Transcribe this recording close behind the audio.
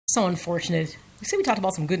So unfortunate. You see, we talked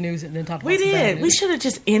about some good news and then talked about We some bad did. news. We should have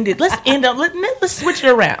just ended. Let's end up. Let's switch it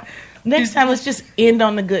around. Next time, let's just end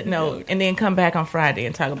on the good note and then come back on Friday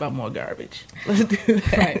and talk about more garbage. Let's do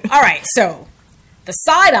that. Right. All right. So the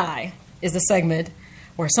side eye is the segment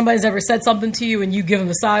where somebody's ever said something to you and you give them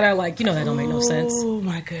the side eye, like, that don't make no sense. Oh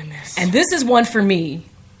my goodness. And this is one for me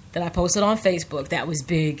that I posted on Facebook that was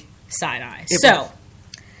big side eye. Let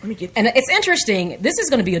me get. And it's interesting. This is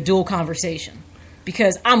going to be a dual conversation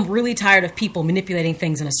because I'm really tired of people manipulating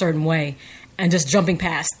things in a certain way and just jumping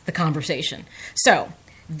past the conversation. So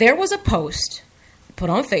there was a post put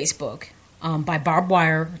on Facebook by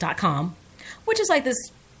barbedwire.com, which is like this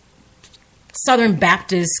Southern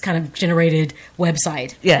Baptist kind of generated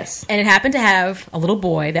website. Yes. And it happened to have a little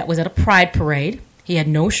boy that was at a pride parade. He had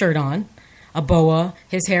no shirt on, a boa.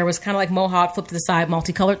 His hair was kind of like mohawk, flipped to the side,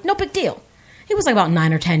 multicolored. No big deal. He was like about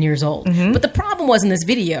 9 or 10 years old. Mm-hmm. But the problem was in this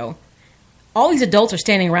video, all these adults are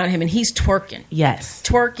standing around him and he's twerking. Yes.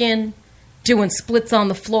 Twerking, doing splits on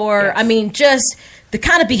the floor. Yes. I mean, just the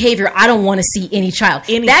kind of behavior I don't want to see any child.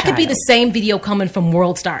 That could be the same video coming from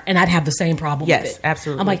World Star, and I'd have the same problem with it. Yes,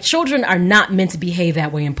 absolutely. I'm like, children are not meant to behave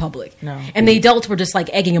that way in public. No. And the adults were just like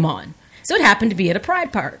egging him on. So it happened to be at a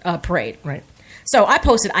pride parade. Right. So I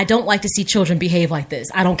posted, I don't like to see children behave like this.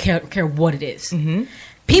 I don't care what it is. Mm-hmm.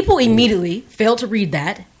 People immediately failed to read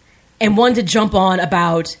that and wanted to jump on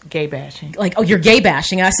about gay bashing. Like, oh, you're gay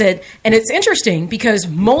bashing. I said, and it's interesting because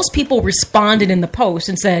most people responded in the post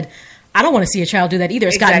and said, I don't want to see a child do that either.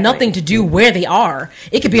 It's got nothing to do where they are.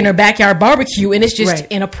 It could be in their backyard barbecue, and it's just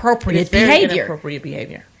inappropriate behavior. Inappropriate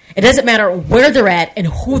behavior. It doesn't matter where they're at and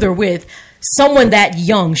who they're with. Someone that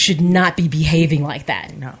young should not be behaving like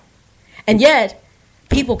that. No. And yet,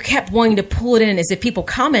 people kept wanting to pull it in as if people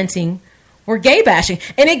commenting were gay bashing.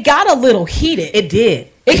 And it got a little heated. It did.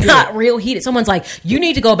 It got real heated. Someone's like, you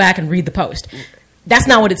need to go back and read the post. That's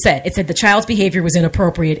not what it said. It said the child's behavior was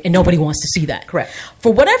inappropriate and nobody wants to see that. Correct.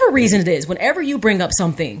 For whatever reason it is, whenever you bring up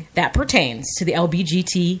something that pertains to the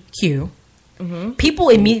LGBTQ, people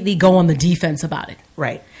immediately go on the defense about it.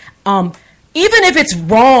 Right. Even if it's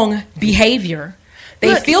wrong behavior,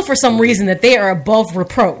 they feel for some reason that they are above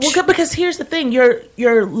reproach. Well, because here's the thing.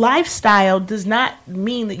 Your lifestyle does not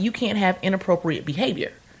mean that you can't have inappropriate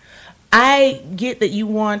behavior. I get that you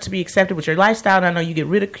want to be accepted with your lifestyle, and I know you get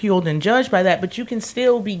ridiculed and judged by that, but you can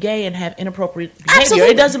still be gay and have inappropriate behavior. Absolutely.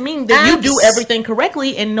 It doesn't mean that you do everything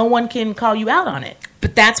correctly and no one can call you out on it.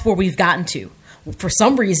 But that's where we've gotten to. For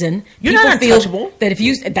some reason, you're people not feel untouchable. That if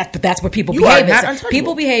you but that's where people you behave. Are not untouchable.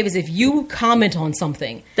 People behave as if you comment on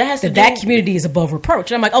something that community is above reproach.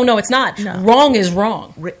 And I'm like, oh no, it's not. No. Wrong is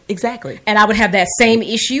wrong. Exactly. And I would have that same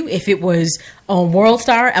issue if it was on World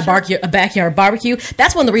Star, a backyard barbecue.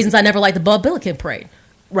 That's one of the reasons I never liked the Bud Billiken parade.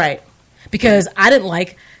 Right. Because I didn't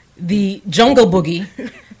like the jungle boogie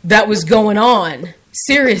that was going on.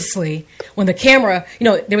 Seriously, when the camera,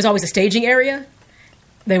 there was always a staging area.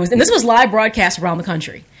 And this was live broadcast around the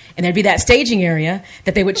country. And there'd be that staging area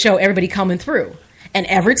that they would show everybody coming through. And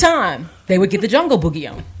every time they would get the jungle boogie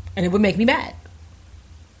on. And it would make me mad.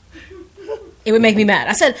 It would make me mad.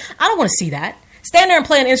 I said, I don't want to see that. Stand there and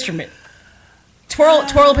play an instrument. Twirl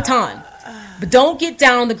a baton. But don't get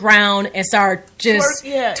down on the ground and start just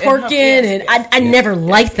twerking. I never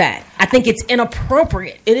liked that. I think it's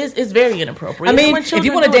inappropriate. It's very inappropriate. I mean, if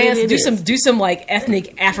you want to dance, do some like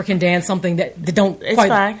ethnic African dance, something that don't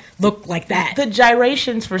quite look like that. The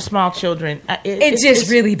gyrations for small children, it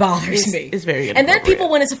just really bothers me. It's very inappropriate. And then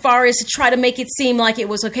people went as far as to try to make it seem like it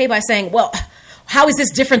was okay by saying, well, how is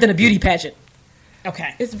this different than a beauty pageant?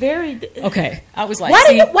 Okay. It's very... Okay. I was like...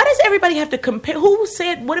 Why does everybody have to compare? Who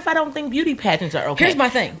said, what if I don't think beauty pageants are okay? Here's my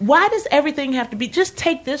thing. Why does everything have to be... Just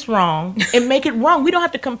take this wrong and make it wrong. We don't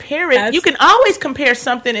have to compare it. You can always compare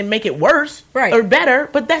something and make it worse or better,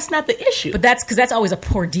 but that's not the issue. But that's because that's always a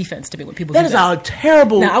poor defense to me when people do that. That is all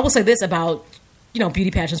terrible... Now, I will say this about,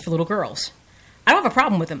 beauty pageants for little girls. I don't have a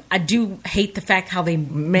problem with them. I do hate the fact how they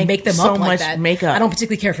make them so up like that. Makeup. I don't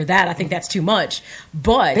particularly care for that. I think that's too much.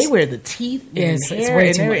 But they wear the teeth and hair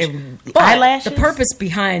it's way too much. And eyelashes. The purpose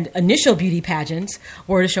behind initial beauty pageants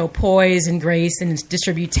were to show poise and grace and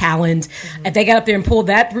distribute talent. Mm-hmm. If they got up there and pulled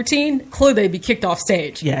that routine, clearly they'd be kicked off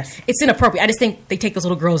stage. Yes. It's inappropriate. I just think they take those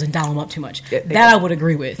little girls and dial them up too much. That I would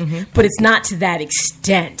agree with. Mm-hmm. But it's not to that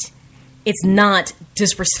extent. It's not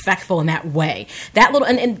disrespectful in that way. That little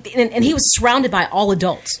and he was surrounded by all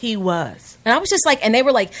adults. He was, and I was just like, and they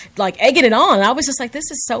were like egging it on. And I was just like,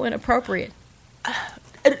 this is so inappropriate.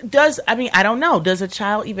 I don't know. Does a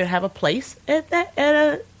child even have a place at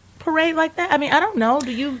a parade like that? I mean, I don't know.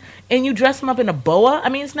 You dress him up in a boa? I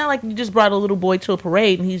mean, it's not like you just brought a little boy to a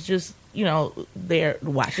parade and he's just there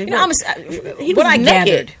watching. You know, He what was I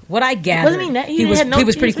naked. gathered, wasn't he naked? he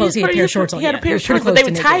was pretty close. He had a pair of shorts on. He had a pair of He was shorts, but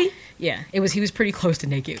pretty they were close to naked. tight. Yeah, he was pretty close to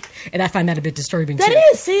naked, and I find that a bit disturbing. That too.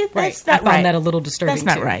 is, see, that's not I find right. that a little disturbing. That's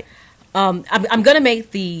not too. right. I'm going to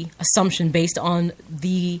make the assumption based on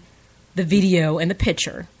the video and the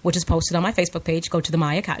picture, which is posted on my Facebook page. Go to the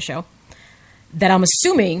Maya Cott Show. That I'm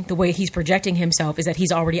assuming the way he's projecting himself is that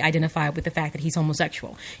he's already identified with the fact that he's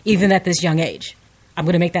homosexual, even at this young age. I'm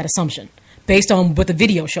going to make that assumption based on what the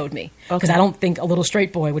video showed me, because I don't think a little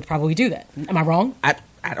straight boy would probably do that. Am I wrong? I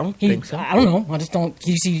don't think so. I don't know. I just don't.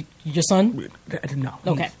 Do you see your son? No.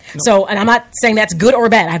 Okay. No. So, and I'm not saying that's good or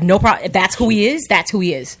bad. I have no problem. If that's who he is, that's who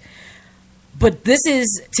he is. But this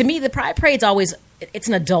is, to me, the Pride Parade's always, it's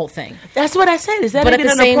an adult thing. That's what I said. Is that But at even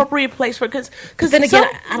the an same- appropriate place for? Because Then again,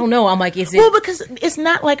 I don't know. I'm like, is it? Well, because it's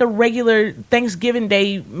not like a regular Thanksgiving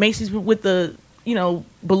Day Macy's with the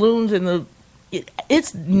balloons and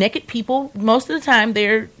it's naked people most of the time.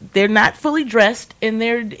 They're not fully dressed, and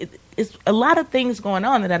it's a lot of things going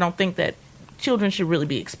on that I don't think that children should really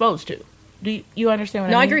be exposed to. Do you understand what I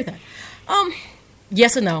mean? No, I agree with that.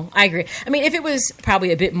 Yes and no. I agree. I mean, if it was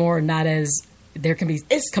probably a bit more, not as there can be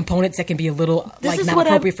components that can be a little like not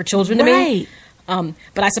appropriate for children to me.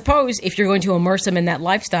 But I suppose if you're going to immerse them in that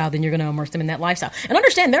lifestyle, then you're going to immerse them in that lifestyle. And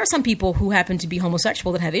understand, there are some people who happen to be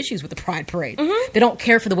homosexual that have issues with the Pride Parade. Mm-hmm. They don't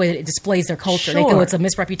care for the way that it displays their culture. Sure. They feel it's a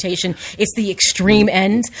misreputation. It's the extreme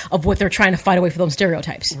end of what they're trying to fight away from those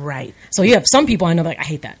stereotypes. Right. So you have some people I know that like, I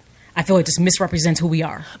hate that. I feel it just misrepresents who we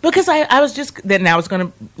are. Because I was just, then now it's going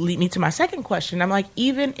to lead me to my second question. I'm like,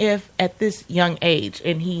 even if at this young age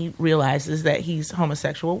and he realizes that he's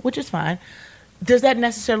homosexual, which is fine, does that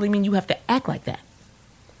necessarily mean you have to act like that?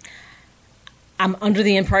 I'm under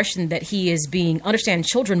the impression that he is understand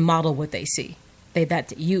children model what they see.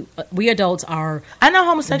 We adults are. I know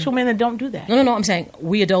homosexual men that don't do that. No. I'm saying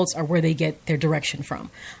we adults are where they get their direction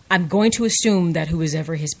from. I'm going to assume that who is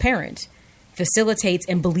ever his parent facilitates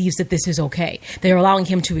and believes that this is okay. They're allowing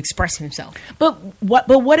him to express himself. But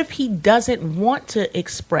what if he doesn't want to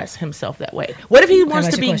express himself that way? What if he wants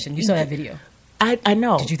to be? Question? You saw that video. I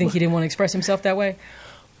know. Did you think he didn't want to express himself that way?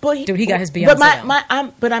 But he got his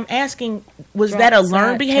Beyonce. But I'm asking, that a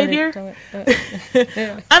learned behavior?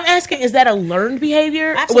 I'm asking, is that a learned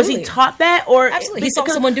behavior? Absolutely. Was he taught that, or absolutely he saw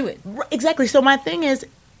someone do it? Exactly. So my thing is,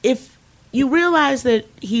 if you realize that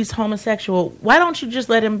he's homosexual, why don't you just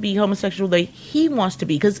let him be homosexual that he wants to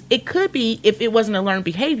be? Because it could be, if it wasn't a learned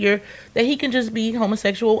behavior, that he can just be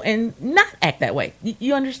homosexual and not act that way.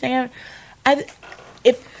 You understand?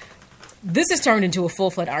 This has turned into a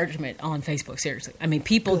full-fledged argument on Facebook, seriously. I mean,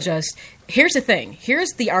 people here's the thing.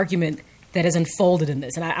 Here's the argument that has unfolded in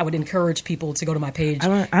this, and I would encourage people to go to my page.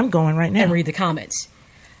 I'm going right now. And read the comments.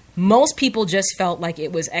 Most people just felt like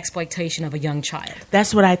it was exploitation of a young child.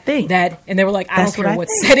 That's what I think. And they were like, I don't care what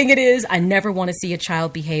setting it is. I never want to see a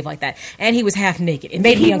child behave like that. And he was half naked. It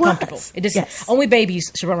made me uncomfortable. Only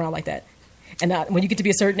babies should run around like that. And when you get to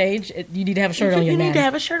be a certain age, you need to have a shirt on. You need to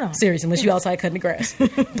have a shirt on. Seriously, unless you're outside cutting the grass.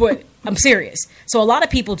 But I'm serious. So a lot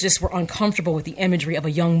of people just were uncomfortable with the imagery of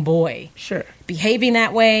a young boy behaving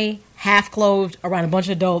that way, half clothed around a bunch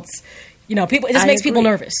of adults. People. It just makes people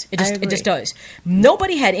nervous. It just does.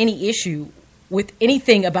 Nobody had any issue with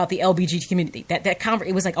anything about the LBGT community.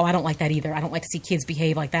 It was like, oh, I don't like that either. I don't like to see kids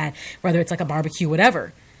behave like that, whether it's like a barbecue,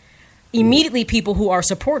 whatever. Immediately, people who are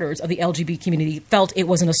supporters of the LGBT community felt it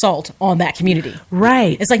was an assault on that community.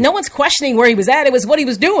 Right. It's like no one's questioning where he was at. It was what he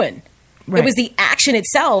was doing. Right. It was the action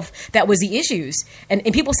itself that was the issues. And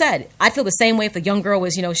people said, I feel the same way if the young girl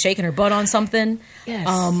was, shaking her butt on something. Yes.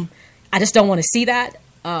 I just don't want to see that.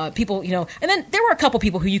 People, and then there were a couple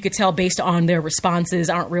people who you could tell based on their responses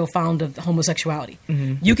aren't real fond of homosexuality.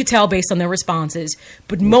 Mm-hmm. You could tell based on their responses,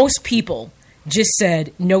 but most people just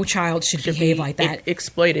said no child should behave like that.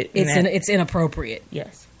 Exploited. It's inappropriate.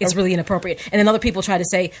 Yes. It's really inappropriate. And then other people try to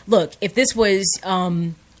say, look, if this was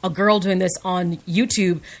a girl doing this on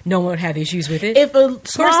YouTube, no one would have issues with it. If a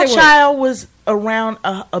small child was around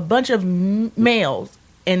a bunch of males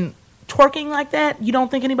and twerking like that, you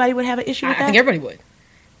don't think anybody would have an issue with that? I think everybody would.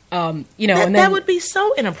 And then, that would be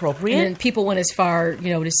so inappropriate. And then people went as far,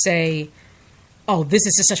 to say, "Oh, this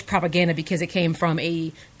is just such propaganda because it came from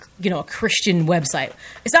a Christian website."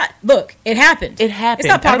 It's not. Look, it happened. It happened. It's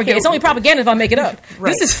not propaganda. It's only propaganda if I make it up.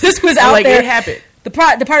 Right. This was out there. It happened. The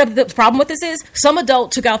part of the problem with this is some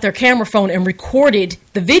adult took out their camera phone and recorded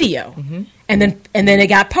the video, and then it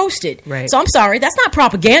got posted. Right. So I'm sorry, that's not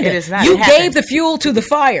propaganda. It is not. You gave the fuel to the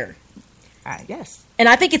fire. Yes. And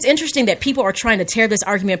I think it's interesting that people are trying to tear this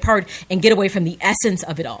argument apart and get away from the essence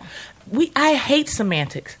of it all. I hate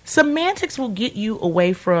semantics. Semantics will get you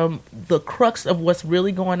away from the crux of what's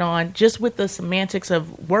really going on just with the semantics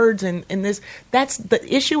of words and this. That's the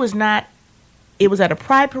issue is not it was at a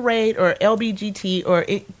pride parade or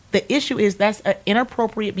LBGT the issue is that's an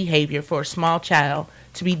inappropriate behavior for a small child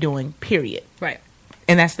to be doing, period. Right.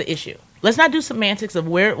 And that's the issue. Let's not do semantics of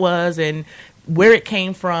where it was and where it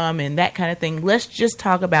came from and that kind of thing. Let's just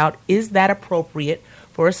talk about, is that appropriate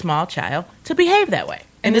for a small child to behave that way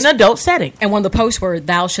in an adult setting? And one of the posts were,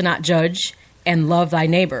 thou shalt not judge and love thy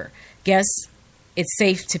neighbor. Guess it's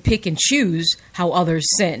safe to pick and choose how others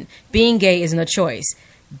sin. Being gay isn't a choice.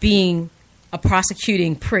 Being a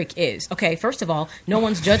prosecuting prick is. Okay, first of all, no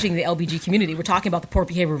one's judging the LBG community. We're talking about the poor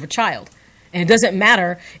behavior of a child. And it doesn't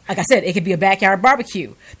matter. Like I said, it could be a backyard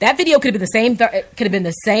barbecue. That video could have been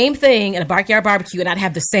the same thing in a backyard barbecue, and I'd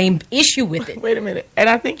have the same issue with it. Wait a minute. And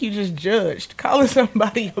I think you just judged. Calling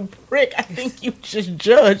somebody a prick, I think you just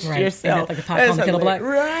judged yourself. Like the pot on the kettle black?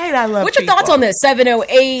 Right, I love What's your thoughts on this?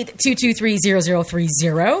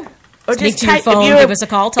 708-223-0030. Or Speak just to your type, phone, give us a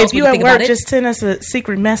call, tell us what you think about it. Just send us a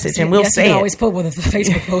secret message and we'll say you can it. always put whether the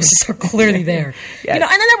Facebook posts are clearly there. Yes. You know,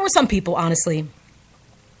 and then there were some people, honestly,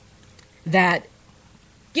 that,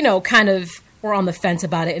 you know, kind of were on the fence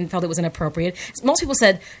about it and felt it was inappropriate. Most people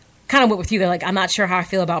said, kind of went with you, they're like, I'm not sure how I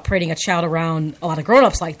feel about parading a child around a lot of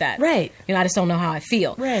grown-ups like that. Right. You know, I just don't know how I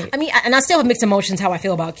feel. Right. I mean, and I still have mixed emotions how I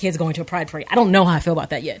feel about kids going to a pride parade. I don't know how I feel about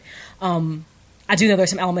that yet. I do know there's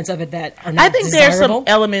some elements of it that are not I think desirable. there's some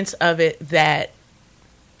elements of it that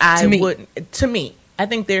I wouldn't. To me, I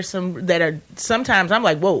think there's some that are sometimes I'm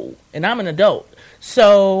like, whoa, and I'm an adult.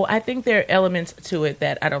 So I think there are elements to it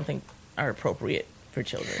that I don't think are appropriate for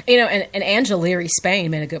children. You know, and Angela Leary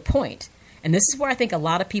Spain made a good point. And this is where I think a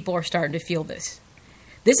lot of people are starting to feel this.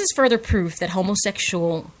 This is further proof that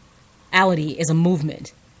homosexuality is a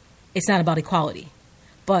movement. It's not about equality,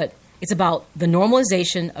 but it's about the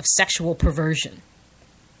normalization of sexual perversion.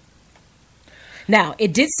 Now,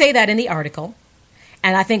 it did say that in the article,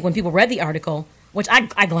 and I think when people read the article, which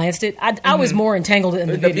I glanced at, I was more entangled in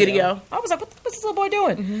the video. I was like, what's this little boy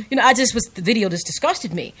doing? Mm-hmm. You know, the video just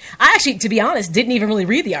disgusted me. I actually, to be honest, didn't even really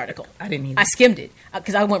read the article. I didn't either. I skimmed it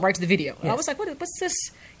because I went right to the video. Yes. And I was like, what's this,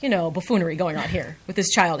 you know, buffoonery going on here with this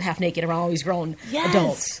child half naked around all these grown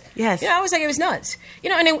adults? Yes. You know, I was like, it was nuts. You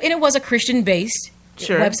know, and it was a Christian-based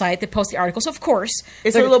website that posted the article. So, of course,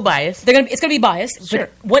 it's a little biased. It's going to be biased. Sure.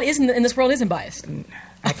 But what is in this world isn't biased.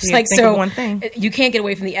 I can't think of one thing. You can't get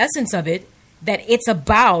away from the essence of it, that it's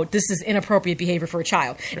about this is inappropriate behavior for a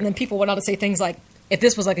child. Sure. And then people went on to say things like, if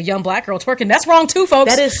this was like a young black girl twerking, that's wrong too,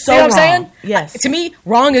 folks. That is so wrong. What I'm saying? Yes. To me,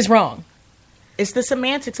 wrong is wrong. It's the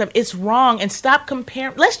semantics of it's wrong, and stop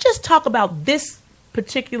comparing. Let's just talk about this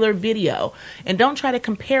particular video and don't try to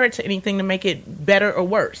compare it to anything to make it better or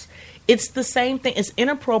worse. It's the same thing. It's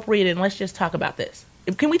inappropriate, and let's just talk about this.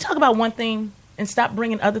 Can we talk about one thing and stop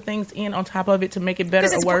bringing other things in on top of it to make it better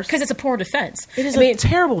or worse? Because it's a poor defense. It is a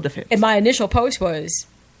terrible defense. And my initial post was,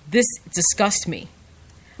 this disgusts me.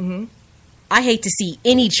 Mm-hmm. I hate to see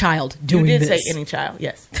any child doing this. You did say any child,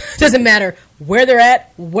 yes. Doesn't matter where they're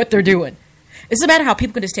at, what they're doing. It doesn't matter how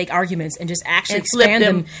people can just take arguments and just actually expand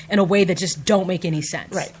them in a way that just don't make any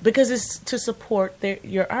sense. Right, because it's to support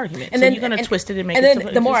your argument. And so then you're going to twist it and make it. And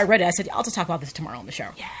then the more I read it, I said, I'll just talk about this tomorrow on the show.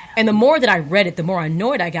 Yeah. And the more that I read it, the more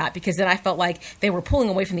annoyed I got, because then I felt like they were pulling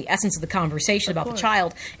away from the essence of the conversation about the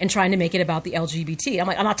child and trying to make it about the LGBT. I'm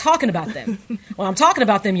like, I'm not talking about them. When I'm talking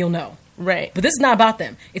about them, you'll know. Right. But this is not about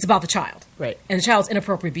them. It's about the child. Right. And the child's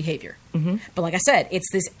inappropriate behavior. Mm-hmm. But like I said, it's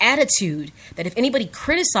this attitude that if anybody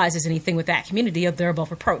criticizes anything with that community, they're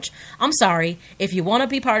above reproach. I'm sorry. If you want to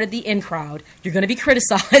be part of the in crowd, you're going to be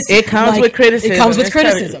criticized. It comes with criticism. It comes with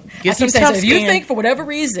criticism. Get some tough so if you think for whatever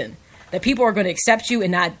reason that people are going to accept you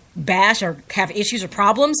and not bash or have issues or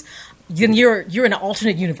problems, then you're in an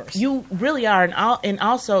alternate universe. You really are, and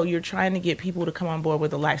also you're trying to get people to come on board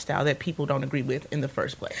with a lifestyle that people don't agree with in the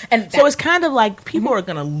first place. And so it's kind of like people are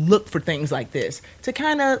going to look for things like this to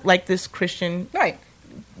kind of like this Christian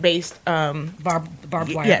based barbed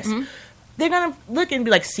wire. Yes. Mm-hmm. They're going to look and be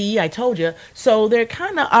like, see, I told you. So they're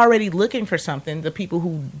kind of already looking for something. The people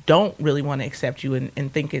who don't really want to accept you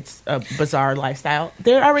and think it's a bizarre lifestyle,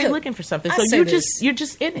 they're already looking for something. So you're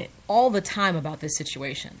just in it. All the time about this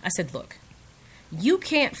situation. I said, look, you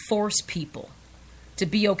can't force people to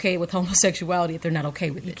be okay with homosexuality if they're not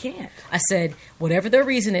okay with it. You can't. I said, whatever their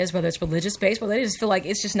reason is, whether it's religious based, whether they just feel like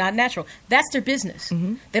it's just not natural, that's their business.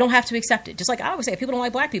 They don't have to accept it. Just like I always say, if people don't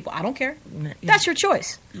like black people, I don't care. That's your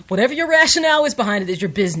choice. Whatever your rationale is behind it is your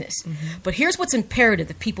business. But here's what's imperative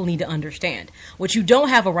that people need to understand. What you don't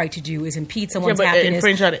have a right to do is impede someone's happiness,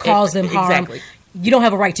 cause them harm. Exactly. You don't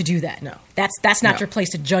have a right to do that. No. That's not your place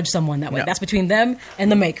to judge someone that way. No. That's between them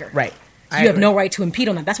and the maker. Right. You have no right to impede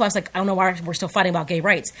on that. That's why I was like, I don't know why we're still fighting about gay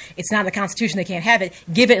rights. It's not in the Constitution. They can't have it.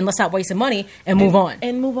 Give it and let's stop wasting money and move on.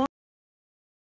 And move on.